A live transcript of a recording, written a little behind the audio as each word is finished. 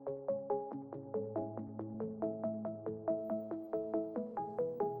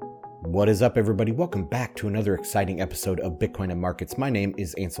What is up, everybody? Welcome back to another exciting episode of Bitcoin and Markets. My name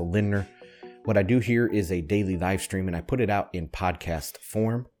is Ansel Lindner. What I do here is a daily live stream, and I put it out in podcast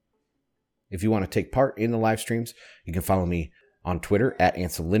form. If you want to take part in the live streams, you can follow me on Twitter at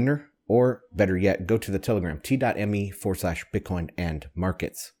Ansel Lindner, or better yet, go to the Telegram, t.me/Bitcoin and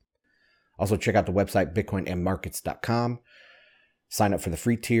Markets. Also, check out the website, bitcoinandmarkets.com. Sign up for the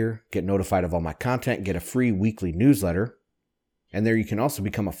free tier, get notified of all my content, get a free weekly newsletter. And there you can also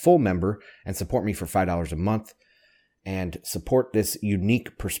become a full member and support me for $5 a month and support this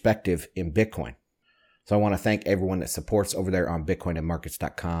unique perspective in Bitcoin. So I want to thank everyone that supports over there on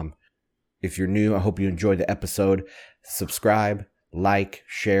bitcoinandmarkets.com. If you're new, I hope you enjoyed the episode. Subscribe, like,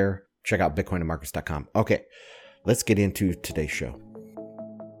 share. Check out bitcoinandmarkets.com. Okay, let's get into today's show.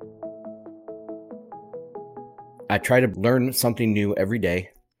 I try to learn something new every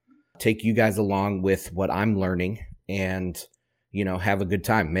day, take you guys along with what I'm learning, and have a good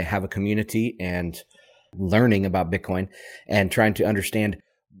time, have a community and learning about Bitcoin and trying to understand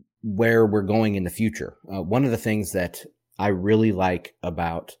where we're going in the future. One of the things that I really like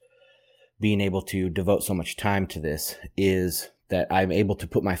about being able to devote so much time to this is that I'm able to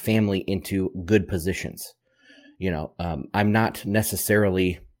put my family into good positions. I'm not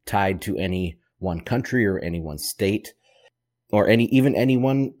necessarily tied to any one country or any one state or even any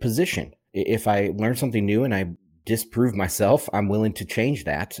one position. If I learn something new and I disprove myself, I'm willing to change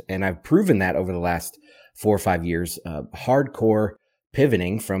that. And I've proven that over the last 4 or 5 years, hardcore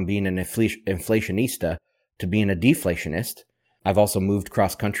pivoting from being an inflationista to being a deflationist. I've also moved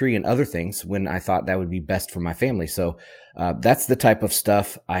cross country and other things when I thought that would be best for my family. So that's the type of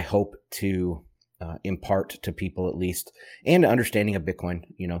stuff I hope to impart to people, at least, and an understanding of Bitcoin,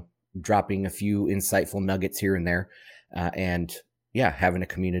 dropping a few insightful nuggets here and there, and having a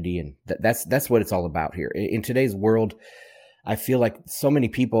community. And that's what it's all about here. In today's world, I feel like so many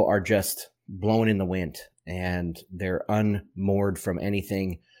people are just blown in the wind and they're unmoored from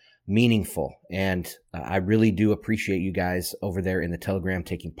anything meaningful. And I really do appreciate you guys over there in the Telegram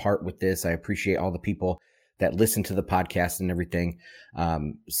taking part with this. I appreciate all the people that listen to the podcast and everything.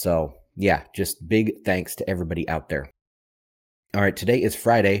 Just big thanks to everybody out there. All right, today is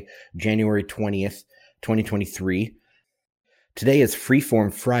Friday, January 20th, 2023. Today is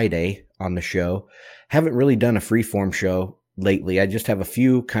Freeform Friday on the show. Haven't really done a freeform show lately. I just have a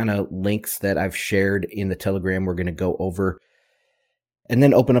few kind of links that I've shared in the Telegram we're going to go over and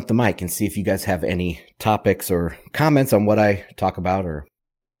then open up the mic and see if you guys have any topics or comments on what I talk about.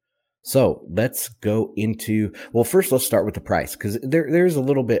 So let's go into, first let's start with the price, because there's a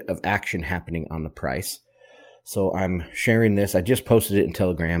little bit of action happening on the price. So I'm sharing this. I just posted it in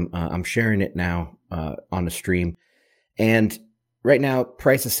Telegram. I'm sharing it now on the stream. And right now,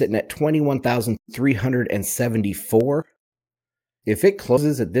 price is sitting at 21,374. If it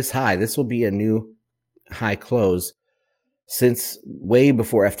closes at this high, this will be a new high close since way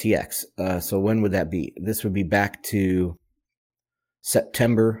before FTX. So when would that be? This would be back to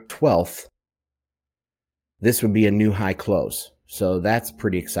September 12th. This would be a new high close. So that's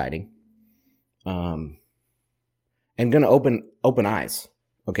pretty exciting. And going to open eyes.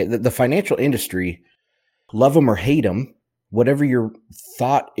 Okay, the financial industry, love them or hate them, whatever your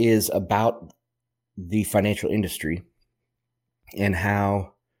thought is about the financial industry and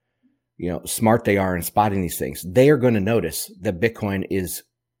how smart they are in spotting these things, they are going to notice that Bitcoin is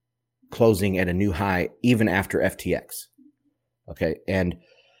closing at a new high even after FTX. Okay, and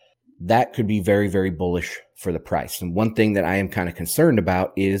that could be very, very bullish for the price. And one thing that I am kind of concerned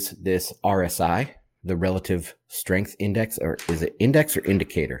about is this RSI, the relative strength index, or is it index or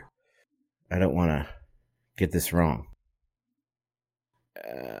indicator? I don't want to get this wrong.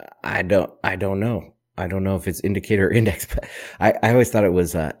 I don't know. I don't know if it's indicator or index, but I always thought it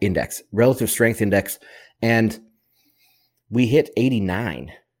was index, relative strength index. And we hit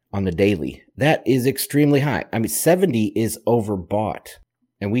 89 on the daily. That is extremely high. 70 is overbought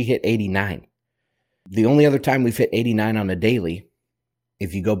and we hit 89. The only other time we've hit 89 on the daily,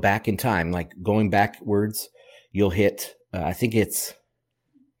 if you go back in time, like going backwards, you'll hit, I think it's,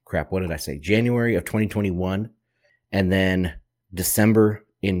 what did I say? January of 2021 and then December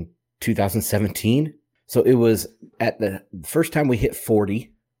in 2017. So it was at the first time we hit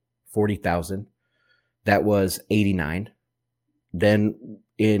 40,000. That was 89. Then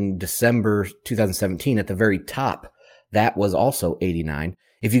in December 2017, at the very top, that was also 89.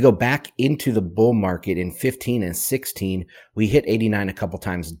 If you go back into the bull market in 15 and 16, we hit 89 a couple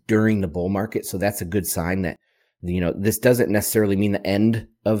times during the bull market. So that's a good sign that, this doesn't necessarily mean the end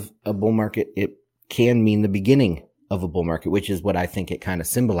of a bull market. It can mean the beginning of a bull market, which is what I think it kind of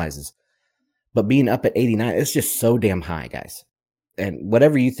symbolizes. But being up at 89, it's just so damn high, guys. and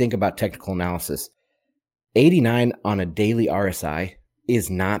whatever you think about technical analysis, 89 on a daily RSI is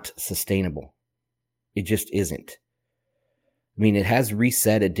not sustainable. It just isn't. I mean, it has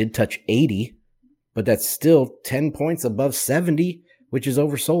reset. It did touch 80, but that's still 10 points above 70, which is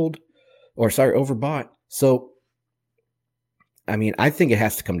overbought. So, I mean, I think it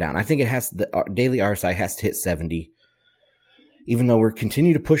has to come down. I think the daily RSI has to hit 70, even though we're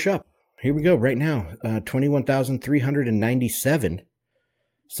continuing to push up. Here we go right now, 21,397.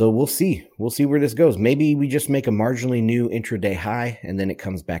 So we'll see. We'll see where this goes. Maybe we just make a marginally new intraday high and then it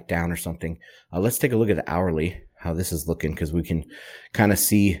comes back down or something. Let's take a look at the hourly, how this is looking, because we can kind of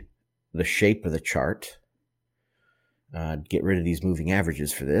see the shape of the chart. Get rid of these moving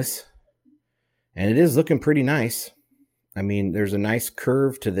averages for this. And it is looking pretty nice. I mean, there's a nice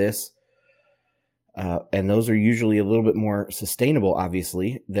curve to this. And those are usually a little bit more sustainable,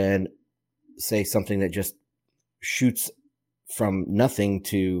 obviously, than, say, something that just shoots from nothing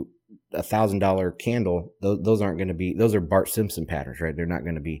to $1,000 candle. Those aren't going to be, those are Bart Simpson patterns, right? They're not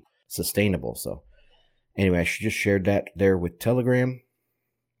going to be sustainable. So anyway, I just shared that there with Telegram.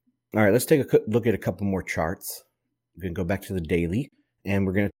 All right, let's take a look at a couple more charts. We're going to go back to the daily, and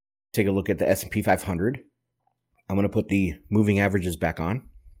we're going to take a look at the S&P 500. I'm going to put the moving averages back on.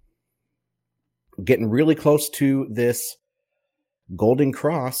 Getting really close to this golden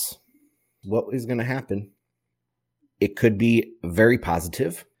cross. What is going to happen? It could be very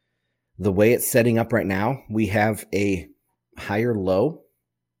positive. The way it's setting up right now, we have a higher low.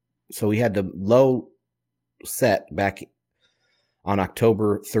 So we had the low set back on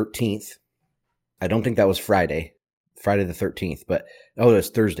October 13th. I don't think that was Friday the 13th, but it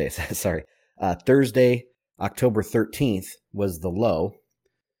was Thursday. Sorry. Thursday, October 13th was the low.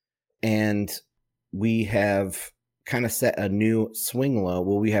 And we have kind of set a new swing low.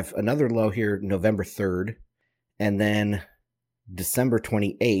 Well, we have another low here, November 3rd. And then December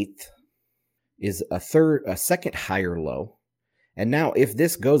 28th is a second higher low. And now if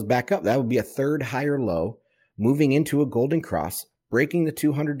this goes back up, that would be a third higher low, moving into a golden cross, breaking the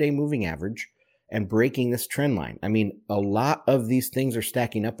 200-day moving average, and breaking this trend line. I mean, a lot of these things are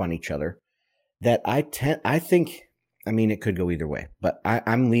stacking up on each other that I think, I mean, it could go either way, but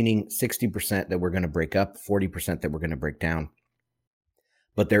I'm leaning 60% that we're going to break up, 40% that we're going to break down.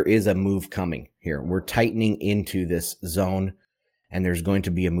 But there is a move coming here. We're tightening into this zone, and there's going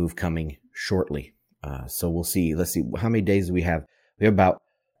to be a move coming shortly. So we'll see. Let's see. How many days do we have? We have about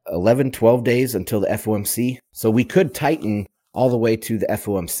 11, 12 days until the FOMC. So we could tighten all the way to the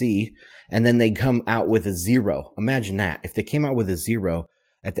FOMC, and then they come out with a zero. Imagine that. If they came out with a zero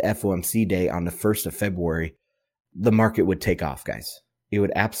at the FOMC day on the 1st of February, the market would take off, guys. It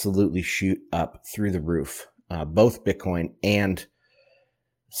would absolutely shoot up through the roof, both Bitcoin and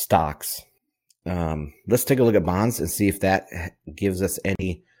stocks. Let's take a look at bonds and see if that gives us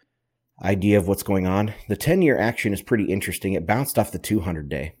any idea of what's going on. The 10-year action is pretty interesting. It bounced off the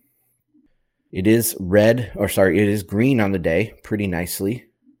 200-day. It is it is green on the day pretty nicely.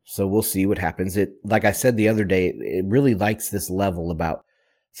 So we'll see what happens. It, like I said the other day, it really likes this level about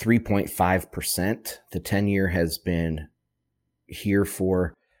 3.5%. The 10-year has been here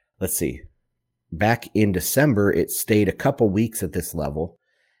for, let's see, back in December, it stayed a couple weeks at this level.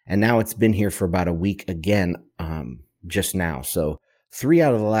 And now it's been here for about a week again, just now. So 3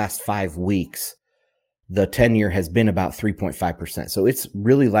 out of the last 5 weeks, the 10-year has been about 3.5%. So it's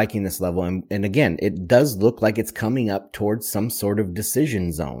really liking this level. And again, it does look like it's coming up towards some sort of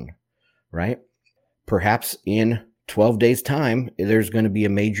decision zone, right? Perhaps in 12 days' time, there's going to be a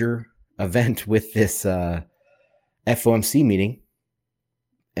major event with this FOMC meeting.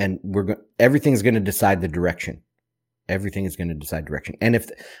 And everything's going to decide the direction. Everything is going to decide direction. And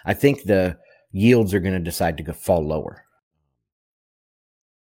I think the yields are going to decide to fall lower.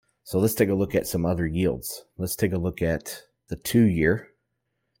 So let's take a look at some other yields. Let's take a look at the 2-year.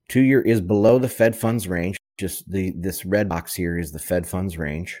 2-year is below the Fed funds range. Just this red box here is the Fed funds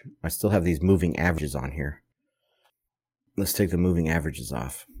range. I still have these moving averages on here. Let's take the moving averages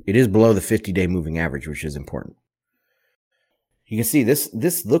off. It is below the 50-day moving average, which is important. You can see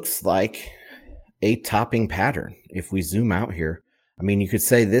this looks like a topping pattern. If we zoom out here, I mean, you could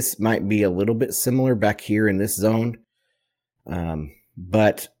say this might be a little bit similar back here in this zone,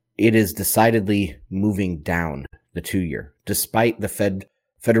 but it is decidedly moving down the 2-year, despite the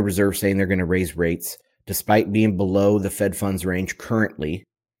Federal Reserve saying they're going to raise rates, despite being below the Fed funds range currently.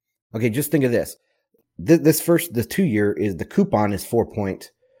 Okay, just think of this. The 2-year is, the coupon is 4.18.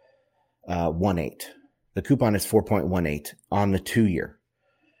 The coupon is 4.18 on the 2-year.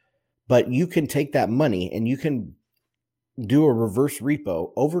 But you can take that money and you can do a reverse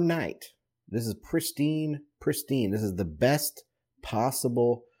repo overnight. This is pristine. This is the best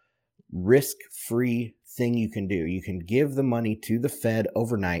possible risk-free thing you can do. You can give the money to the Fed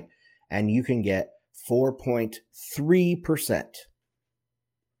overnight and you can get 4.3%.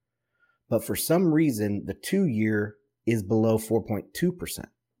 But for some reason, the 2-year is below 4.2%.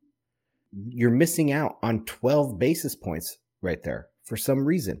 You're missing out on 12 basis points right there for some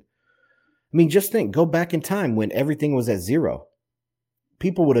reason. I mean, just think, go back in time when everything was at zero.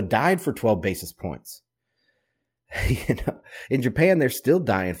 People would have died for 12 basis points. In Japan, they're still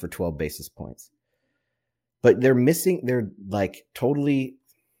dying for 12 basis points. But they're like totally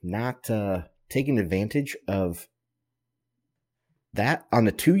not taking advantage of that on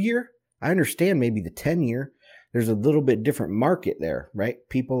the 2-year. I understand maybe the 10-year. There's a little bit different market there, right?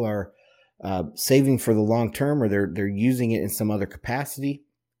 People are saving for the long term, or they're using it in some other capacity.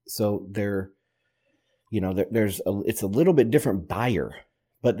 So it's a little bit different buyer.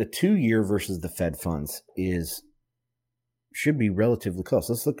 But the 2-year versus the Fed funds should be relatively close.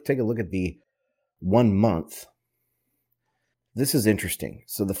 Let's take a look at the 1 month. This is interesting.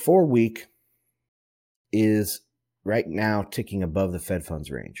 So the 4-week is right now ticking above the Fed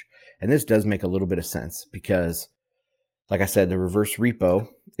funds range. And this does make a little bit of sense because, like I said, the reverse repo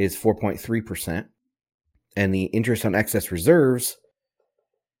is 4.3%. And the interest on excess reserves,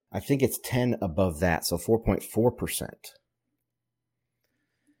 I think it's 10 above that, so 4.4%.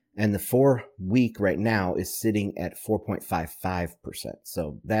 And the 4-week right now is sitting at 4.55%.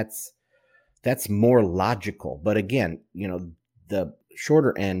 So that's more logical. But again, the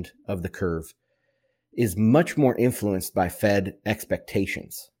shorter end of the curve is much more influenced by Fed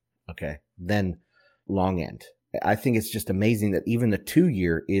expectations, okay, than long end. I think it's just amazing that even the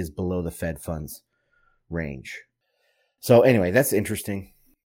 2-year is below the Fed funds range. So anyway, that's interesting.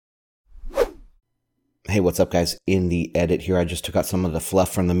 Hey, what's up, guys? In the edit here, I just took out some of the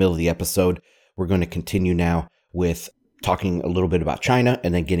fluff from the middle of the episode. We're going to continue now with talking a little bit about China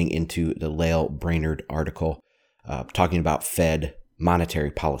and then getting into the Lael Brainerd article, talking about Fed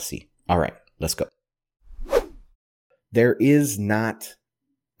monetary policy. All right, let's go. There is not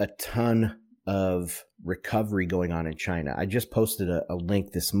a ton of recovery going on in China. I just posted a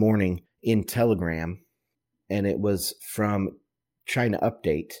link this morning in Telegram, and it was from China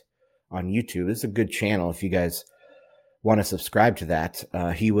Update on YouTube. This is a good channel if you guys want to subscribe to that.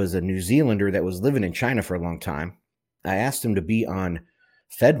 He was a New Zealander that was living in China for a long time. I asked him to be on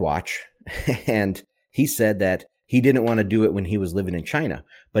FedWatch, and he said that he didn't want to do it when he was living in China,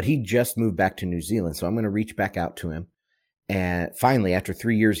 but he just moved back to New Zealand. So I'm going to reach back out to him. And finally, after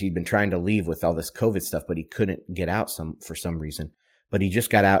 3 years, he'd been trying to leave with all this COVID stuff, but he couldn't get out for some reason. But he just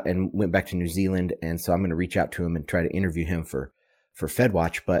got out and went back to New Zealand. And so I'm going to reach out to him and try to interview him for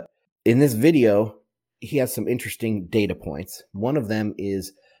FedWatch. But in this video, he has some interesting data points. One of them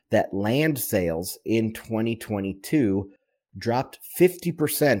is that land sales in 2022 dropped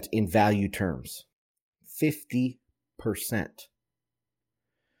 50% in value terms. 50%.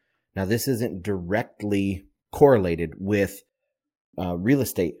 Now, this isn't directly correlated with real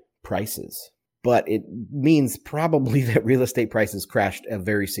estate prices, but it means probably that real estate prices crashed a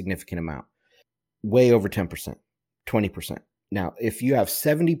very significant amount, way over 10%, 20%. Now, if you have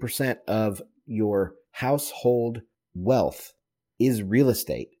 70% of your household wealth is real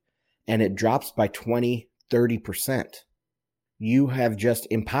estate and it drops by 20, 30%, you have just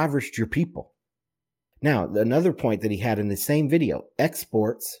impoverished your people. Now, another point that he had in the same video,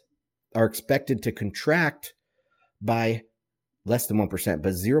 exports are expected to contract by less than 1%,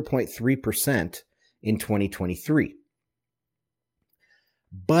 but 0.3% in 2023.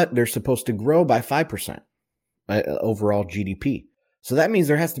 But they're supposed to grow by 5%. Overall GDP. So that means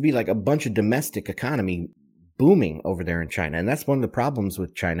there has to be like a bunch of domestic economy booming over there in China. And that's one of the problems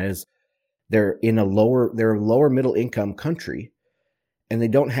with China is they're a lower middle income country and they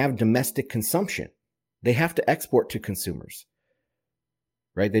don't have domestic consumption. They have to export to consumers,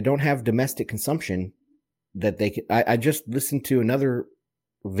 right? They don't have domestic consumption that they can. I just listened to another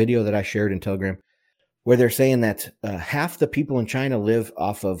video that I shared in Telegram where they're saying that half the people in China live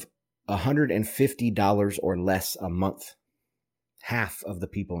off of $150 or less a month. Half of the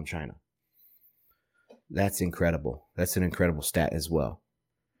people in China. That's incredible. That's an incredible stat as well.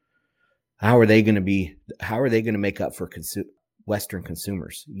 How are they going to make up for Western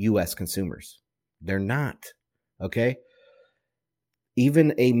consumers, U.S. consumers? They're not. Okay?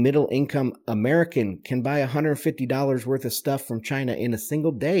 Even a middle income American can buy $150 worth of stuff from China in a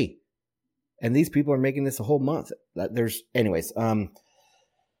single day. And these people are making this a whole month.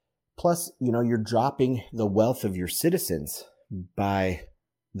 Plus, you're dropping the wealth of your citizens by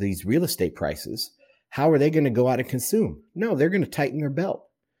these real estate prices. How are they going to go out and consume? No, they're going to tighten their belt.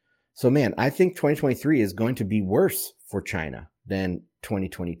 So, man, I think 2023 is going to be worse for China than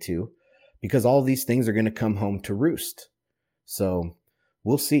 2022 because all these things are going to come home to roost. So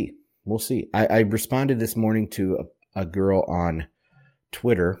we'll see. We'll see. I responded this morning to a girl on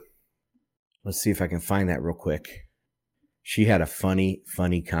Twitter. Let's see if I can find that real quick. She had a funny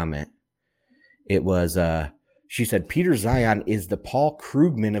comment. It was, she said, Peter Zion is the Paul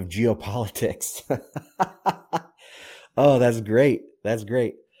Krugman of geopolitics. Oh, that's great. That's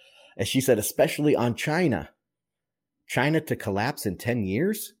great. And she said, especially on China. China to collapse in 10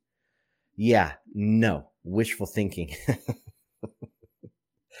 years? Yeah, no. Wishful thinking.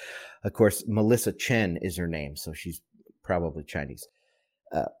 Of course, Melissa Chen is her name, so she's probably Chinese.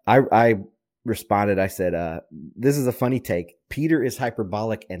 I responded, I said, this is a funny take. Peter is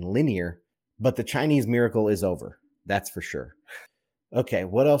hyperbolic and linear, but the Chinese miracle is over. That's for sure. Okay,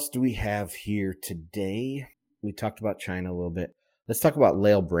 what else do we have here today? We talked about China a little bit. Let's talk about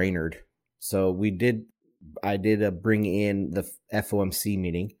Lael Brainerd. So I did bring in the FOMC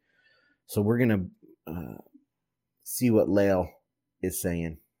meeting. So we're going to see what Lael is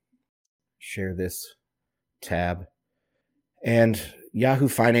saying. Share this tab. And Yahoo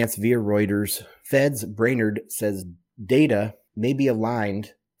Finance via Reuters, Fed's Brainerd says data may be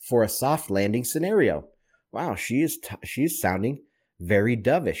aligned for a soft landing scenario. Wow, she is sounding very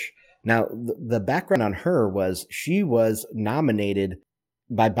dovish. Now, the background on her was she was nominated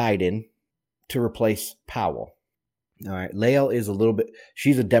by Biden to replace Powell. All right, Lael is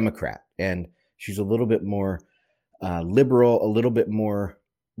she's a Democrat, and she's a little bit more liberal, a little bit more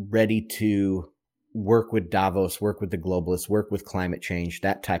ready to work with Davos, work with the globalists, work with climate change,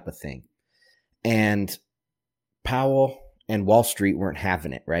 that type of thing. And Powell and Wall Street weren't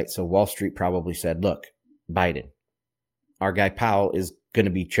having it, right? So Wall Street probably said, look, Biden, our guy Powell is going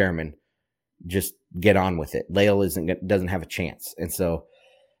to be chairman. Just get on with it. Lael doesn't have a chance. And so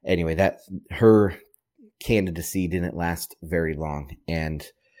anyway, her candidacy didn't last very long, and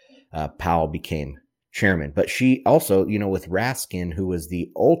Powell became chairman. But she also, with Raskin, who was the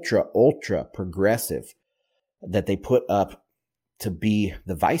ultra progressive that they put up to be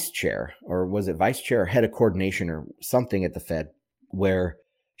the vice chair, or was it vice chair or head of coordination or something at the Fed, where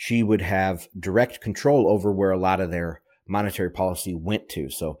she would have direct control over where a lot of their monetary policy went to.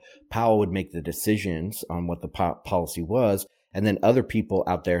 So Powell would make the decisions on what the policy was, and then other people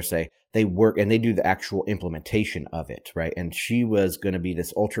out there say they work and they do the actual implementation of it, right? And she was going to be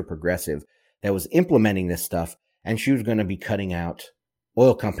this ultra progressive that was implementing this stuff, and she was going to be cutting out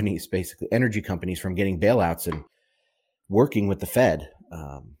oil companies, basically energy companies, from getting bailouts and working with the Fed,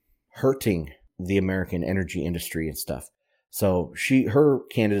 hurting the American energy industry and stuff. So her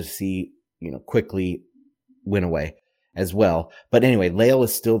candidacy, quickly went away as well. But anyway, Lael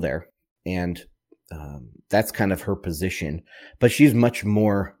is still there, and that's kind of her position. But she's much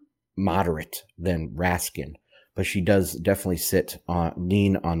more moderate than Raskin, but she does definitely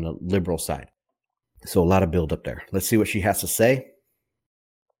lean on the liberal side. So a lot of build up there. Let's see what she has to say.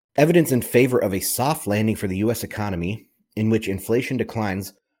 Evidence in favor of a soft landing for the U.S. economy, in which inflation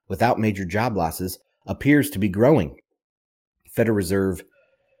declines without major job losses, appears to be growing, Federal Reserve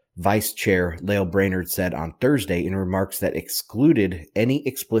Vice Chair Lael Brainerd said on Thursday in remarks that excluded any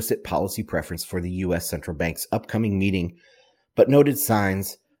explicit policy preference for the U.S. Central Bank's upcoming meeting, but noted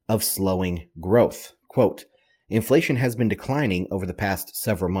signs of slowing growth. Quote, inflation has been declining over the past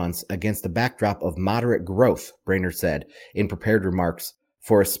several months against the backdrop of moderate growth, Brainerd said in prepared remarks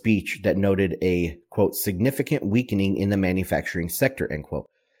for a speech that noted a, quote, significant weakening in the manufacturing sector, end quote,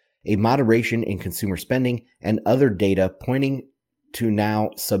 a moderation in consumer spending, and other data pointing to now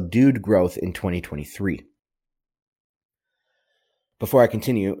subdued growth in 2023. Before I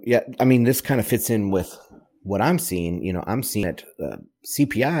continue, this kind of fits in with what I'm seeing. I'm seeing that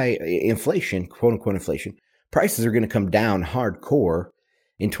CPI inflation, quote unquote inflation, prices are going to come down hardcore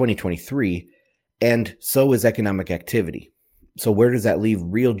in 2023, and so is economic activity. So where does that leave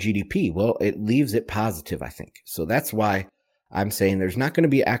real GDP? Well, it leaves it positive, I think. So that's why I'm saying there's not going to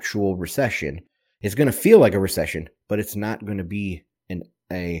be actual recession. It's going to feel like a recession, but it's not going to be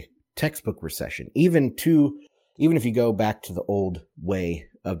a textbook recession. Even if you go back to the old way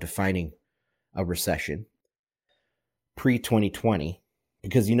of defining a recession, pre-2020,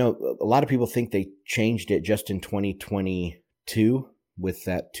 because, a lot of people think they changed it just in 2022 with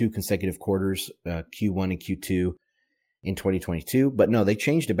that 2 consecutive quarters, Q1 and Q2 in 2022. But no, they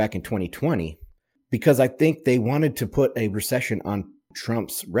changed it back in 2020 because I think they wanted to put a recession on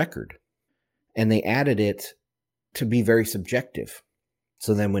Trump's record, and they added it to be very subjective.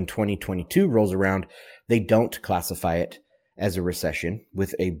 So then when 2022 rolls around, they don't classify it as a recession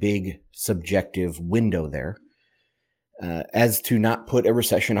with a big subjective window there. as to not put a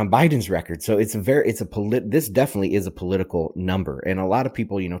recession on Biden's record. So this definitely is a political number. And a lot of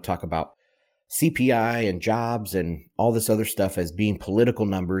people, talk about CPI and jobs and all this other stuff as being political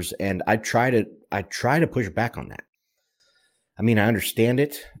numbers. And I try to push back on that. I mean, I understand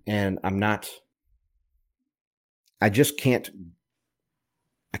it, and I can't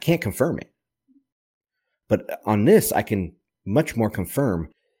confirm it. But on this, I can much more confirm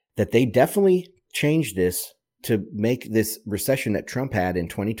that they definitely changed this to make this recession that Trump had in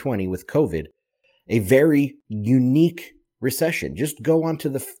 2020 with COVID a very unique recession. Just go onto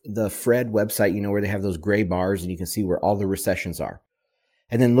the Fred website, where they have those gray bars and you can see where all the recessions are.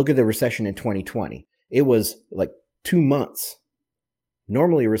 And then look at the recession in 2020. It was like 2 months.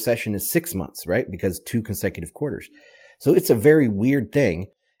 Normally a recession is 6 months, right? Because 2 consecutive quarters. So it's a very weird thing.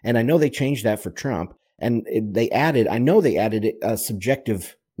 And I know they changed that for Trump, and I know they added a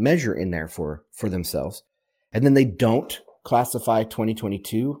subjective measure in there for themselves. And then they don't classify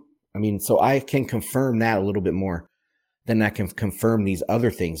 2022. I mean, so I can confirm that a little bit more than I can confirm these other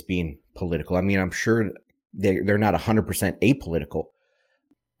things being political. I mean, I'm sure they're not 100% apolitical,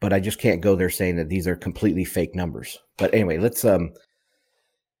 but I just can't go there saying that these are completely fake numbers. But anyway, let's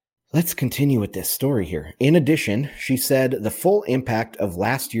continue with this story here. In addition, she said the full impact of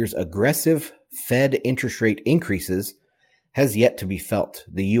last year's aggressive Fed interest rate increases has yet to be felt.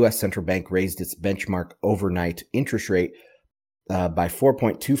 The U.S. Central Bank raised its benchmark overnight interest rate by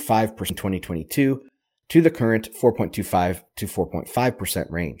 4.25% in 2022 to the current 4.25 to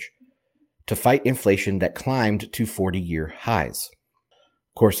 4.5% range to fight inflation that climbed to 40-year highs.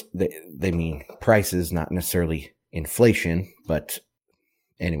 Of course, they mean prices, not necessarily inflation, but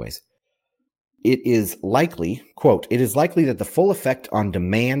anyways. It is likely, quote, it is likely that the full effect on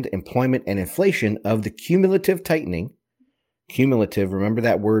demand, employment, and inflation of the cumulative tightening, cumulative, remember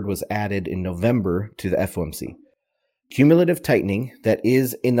that word was added in November to the FOMC, cumulative tightening that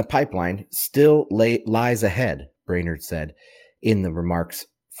is in the pipeline still lies ahead, Brainerd said in the remarks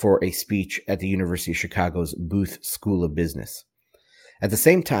for a speech at the University of Chicago's Booth School of Business. At the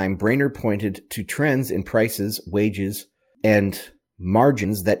same time, Brainerd pointed to trends in prices, wages, and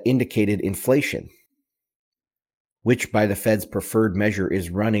margins that indicated inflation, which by the Fed's preferred measure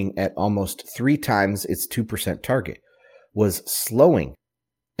is running at almost 3 times its 2% target, was slowing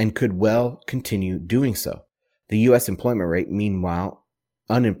and could well continue doing so. The U.S. employment rate, meanwhile,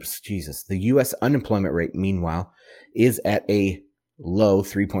 the U.S. unemployment rate, meanwhile, is at a low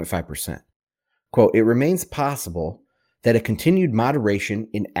 3.5%. Quote, it remains possible that a continued moderation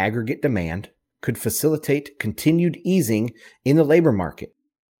in aggregate demand could facilitate continued easing in the labor market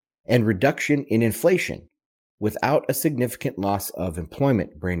and reduction in inflation without a significant loss of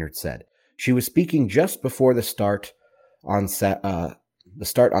employment, Brainerd said. She was speaking just before the start on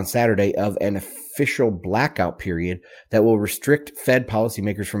Saturday of an official blackout period that will restrict Fed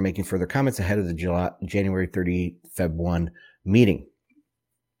policymakers from making further comments ahead of the January 30 Feb 1 meeting.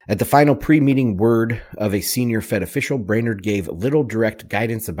 At the final pre-meeting word of a senior Fed official, Brainerd gave little direct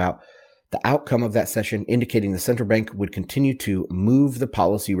guidance about the outcome of that session, indicating the central bank would continue to move the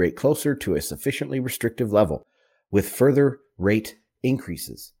policy rate closer to a sufficiently restrictive level with further rate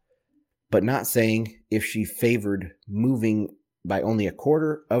increases, but not saying if she favored moving by only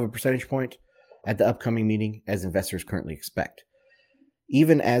 1/4 of a percentage point at the upcoming meeting, as investors currently expect.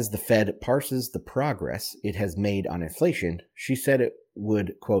 Even as the Fed parses the progress it has made on inflation, she said it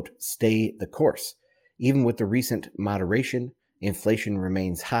would, quote, stay the course. Even with the recent moderation, inflation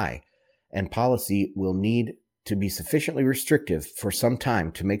remains high, and policy will need to be sufficiently restrictive for some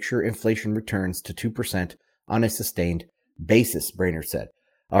time to make sure inflation returns to 2% on a sustained basis, Brainerd said.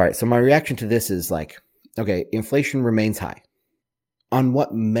 All right, so my reaction to this is like, okay, inflation remains high. On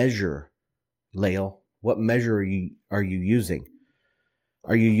what measure, Lael? What measure are you using?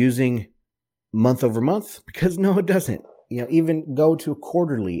 Are you using month over month? Because no, it doesn't. Even go to a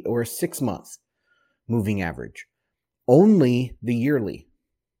quarterly or a 6 month moving average. Only the yearly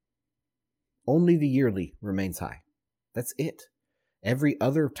remains high. That's it. Every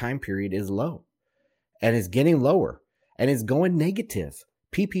other time period is low and is getting lower and is going negative.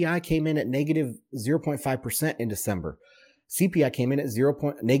 PPI came in at negative 0.5% in December. CPI came in at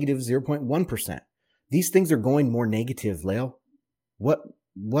negative 0.1%. These things are going more negative, Lael.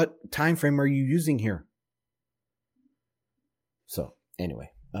 What time frame are you using here? So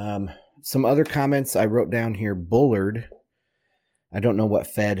anyway, some other comments I wrote down here. Bullard, I don't know what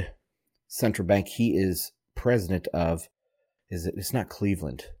Fed central bank he is president of. It's not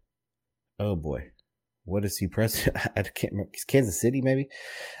Cleveland. Oh boy. What is he president? I can't remember. Kansas City, maybe.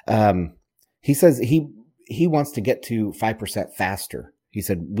 He says he wants to get to 5% faster. He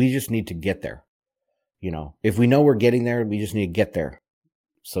said, we just need to get there. if we know we're getting there, we just need to get there.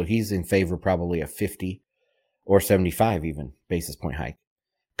 So he's in favor probably of 50 or 75 even basis point hike.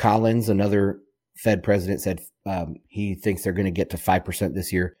 Collins, another Fed president, said he thinks they're going to get to 5%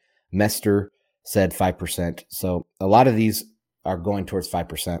 this year. Mester said 5%. So a lot of these are going towards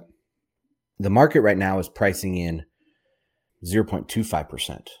 5%. The market right now is pricing in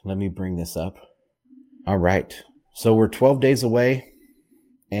 0.25%. Let me bring this up. All right. So we're 12 days away,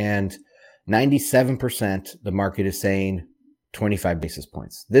 and 97% the market is saying 25 basis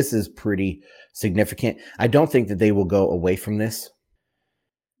points. This is pretty significant. I don't think that they will go away from this.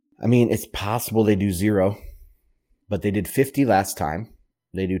 I mean, it's possible they do 0, but they did 50 last time.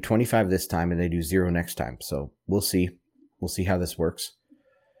 They do 25 this time, and they do 0 next time. So we'll see. We'll see how this works.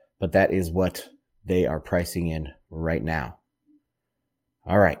 But that is what they are pricing in right now.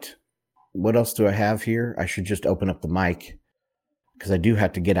 All right. What else do I have here? I should just open up the mic because I do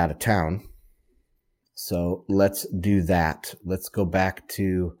have to get out of town. So let's do that. Let's go back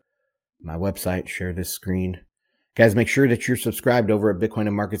to my website, share this screen. Guys, make sure that you're subscribed over at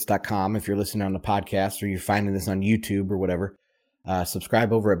bitcoinandmarkets.com. If you're listening on the podcast or you're finding this on YouTube or whatever,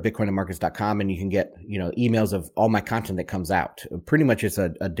 subscribe over at bitcoinandmarkets.com, and you can get, emails of all my content that comes out. Pretty much it's a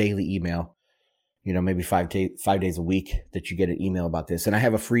daily email, maybe 5 days a week that you get an email about this. And I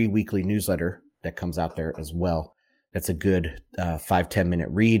have a free weekly newsletter that comes out there as well. That's a good 5-10 minute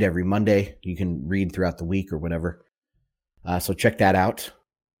read every Monday. You can read throughout the week or whatever. So check that out.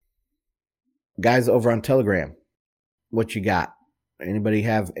 Guys over on Telegram, what you got? Anybody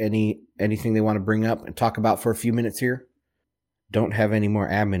have anything they want to bring up and talk about for a few minutes here? Don't have any more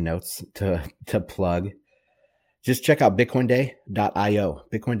admin notes to plug. Just check out bitcoinday.io,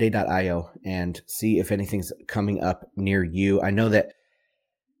 and see if anything's coming up near you. I know that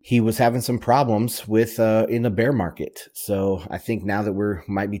he was having some problems with in the bear market. So I think now that we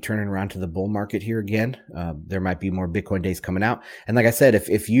might be turning around to the bull market here again, there might be more Bitcoin days coming out. And like I said,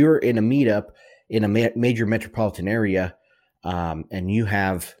 if you're in a meetup in a major metropolitan area, and you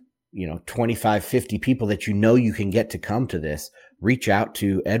have 25, 50 people that you can get to come to this, reach out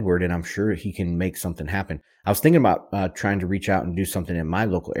to Edward, and I'm sure he can make something happen. I was thinking about trying to reach out and do something in my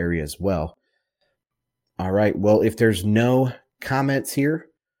local area as well. All right. Well, if there's no comments here,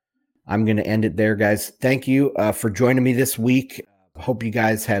 I'm going to end it there, guys. Thank you for joining me this week. Hope you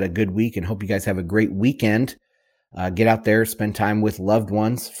guys had a good week, and hope you guys have a great weekend. Get out there, spend time with loved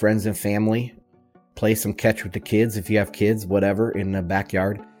ones, friends, and family. Play some catch with the kids if you have kids, whatever, in the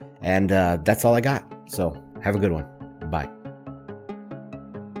backyard. And that's all I got. So have a good one. Bye.